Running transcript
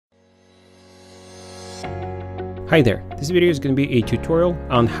Hi there, this video is going to be a tutorial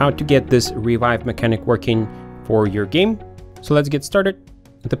on how to get this revive mechanic working for your game. So let's get started.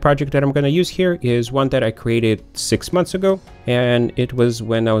 The project that I'm going to use here is one that I created 6 months ago, and it was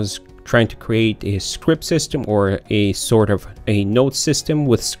when I was trying to create a script system or a sort of a note system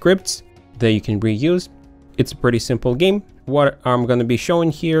with scripts that you can reuse. It's a pretty simple game. What I'm going to be showing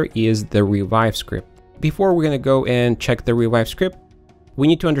here is the revive script. Before we're going to go and check the revive script, we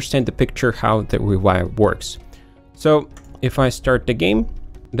need to understand the picture how the revive works. So if I start the game,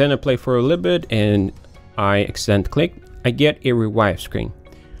 then I play for a little bit and I accidentally click, I get a revive screen.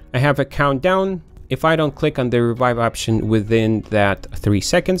 I have a countdown. If I don't click on the revive option within that 3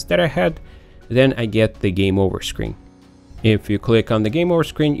 seconds that I had, then I get the game over screen. If you click on the game over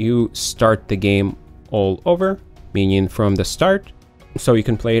screen, you start the game all over, meaning from the start, so you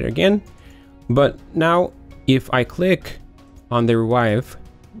can play it again. But now if I click on the revive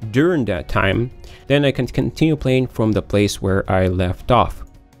during that time, then I can continue playing from the place where I left off.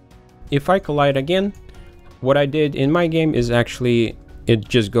 If I collide again, what I did in my game is actually it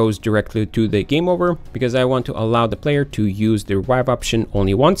just goes directly to the game over, because I want to allow the player to use the revive option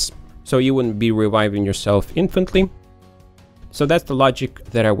only once, so you wouldn't be reviving yourself infinitely. So that's the logic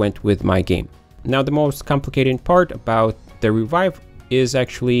that I went with my game. Now the most complicated part about the revive is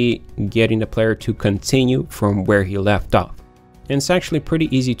actually getting the player to continue from where he left off. And it's actually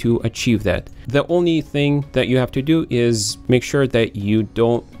pretty easy to achieve that. The only thing that you have to do is make sure that you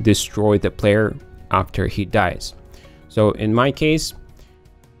don't destroy the player after he dies. So in my case,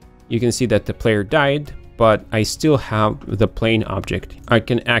 you can see that the player died, but I still have the playing object. I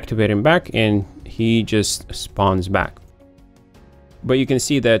can activate him back and he just spawns back. But you can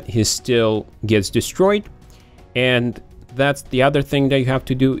see that he still gets destroyed. And that's the other thing that you have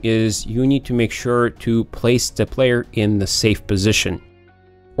to do, is you need to make sure to place the player in the safe position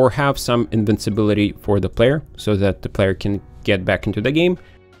or have some invincibility for the player so that the player can get back into the game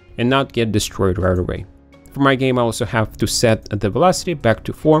and not get destroyed right away. For my game, I also have to set the velocity back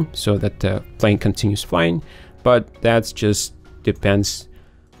to 4 so that the plane continues flying, but that's just depends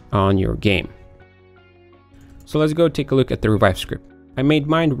on your game. So let's go take a look at the revive script. I made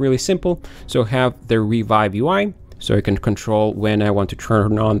mine really simple, so I have the revive UI, so I can control when I want to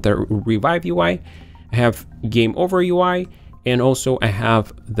turn on the revive UI. I have game over UI, and also I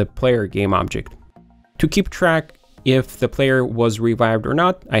have the player game object. To keep track if the player was revived or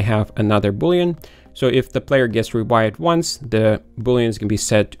not, I have another boolean. So if the player gets revived once, the boolean is going to be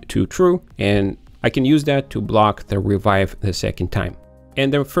set to true, and I can use that to block the revive the second time.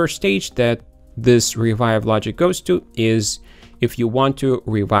 And the first stage that this revive logic goes to is if you want to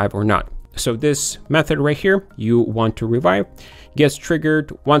revive or not. So this method right here, you want to revive, gets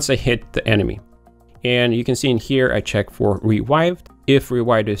triggered once I hit the enemy. And you can see in here, I check for revived. If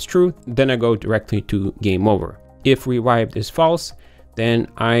revived is true, then I go directly to game over. If revived is false, then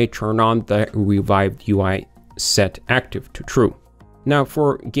I turn on the revived UI set active to true. Now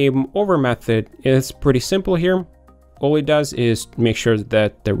for game over method, it's pretty simple here. All it does is make sure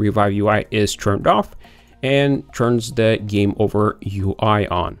that the revive UI is turned off and turns the game over UI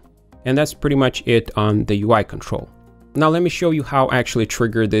on. And that's pretty much it on the UI control. Now let me show you how I actually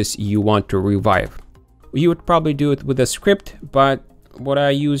trigger this you want to revive. You would probably do it with a script, but what I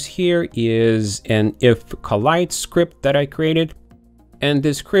use here is an if collide script that I created. And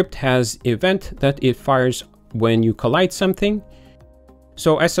this script has event that it fires when you collide something.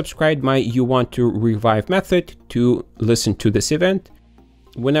 So I subscribed my you want to revive method to listen to this event.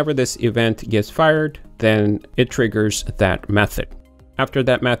 Whenever this event gets fired, then it triggers that method. After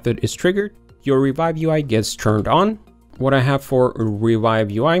that method is triggered, your revive UI gets turned on. What I have for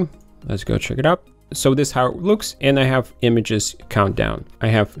revive UI, let's go check it out. So this is how it looks, and I have images countdown. I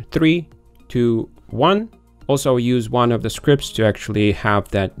have 3, 2, 1. Also use one of the scripts to actually have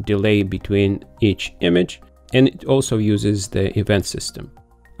that delay between each image, and it also uses the event system.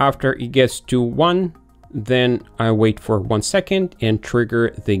 After it gets to 1, then I wait for 1 second and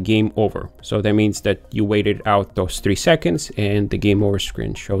trigger the game over. So that means that you waited out those 3 seconds and the game over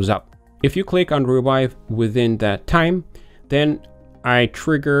screen shows up. If you click on revive within that time, then I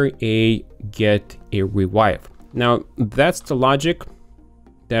trigger a get a revive. Now that's the logic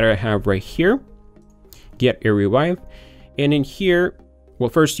that I have right here. Get a revive. And in here, well,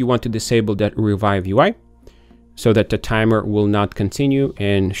 first you want to disable that revive UI so that the timer will not continue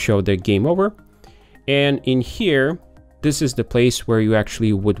and show the game over. And in here, this is the place where you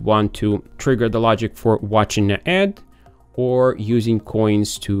actually would want to trigger the logic for watching an ad or using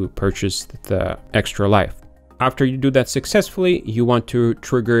coins to purchase the extra life. After you do that successfully, you want to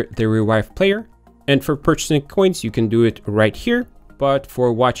trigger the revive player. And for purchasing coins, you can do it right here but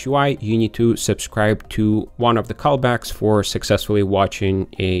for Watch UI, you need to subscribe to one of the callbacks for successfully watching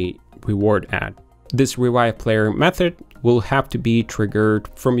a reward ad. This revive player method will have to be triggered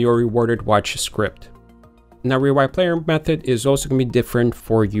from your rewarded watch script. Now, revive player method is also going to be different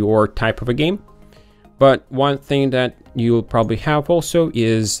for your type of a game, but one thing that you'll probably have also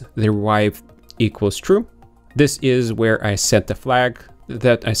is the revive equals true. This is where I set the flag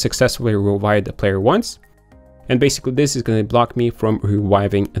that I successfully revived the player once. And basically this is going to block me from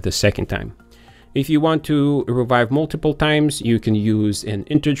reviving the second time. If you want to revive multiple times, you can use an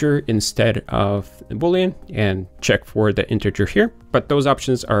integer instead of a Boolean and check for the integer here. But those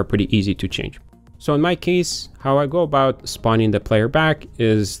options are pretty easy to change. So in my case, how I go about spawning the player back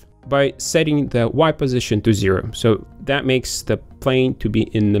is by setting the Y position to 0. So that makes the plane to be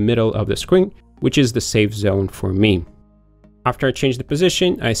in the middle of the screen, which is the safe zone for me. After I change the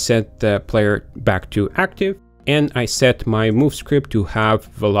position, I set the player back to active. And I set my move script to have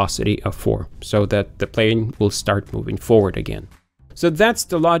velocity of 4 so that the plane will start moving forward again. So that's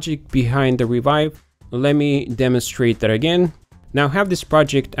the logic behind the revive. Let me demonstrate that again. Now I have this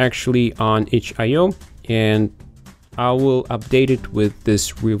project actually on itch.io and I will update it with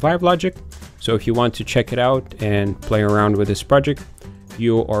this revive logic. So if you want to check it out and play around with this project,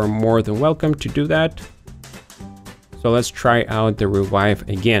 you are more than welcome to do that. So let's try out the revive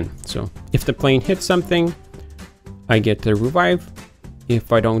again. So if the plane hits something, I get the revive.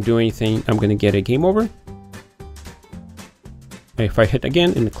 If I don't do anything, I'm going to get a game over. If I hit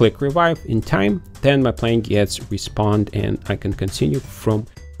again and click revive in time, then my plane gets respawned and I can continue from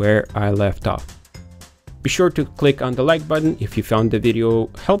where I left off. Be sure to click on the like button if you found the video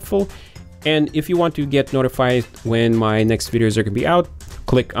helpful. And if you want to get notified when my next videos are going to be out,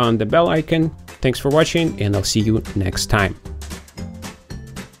 click on the bell icon. Thanks for watching and I'll see you next time.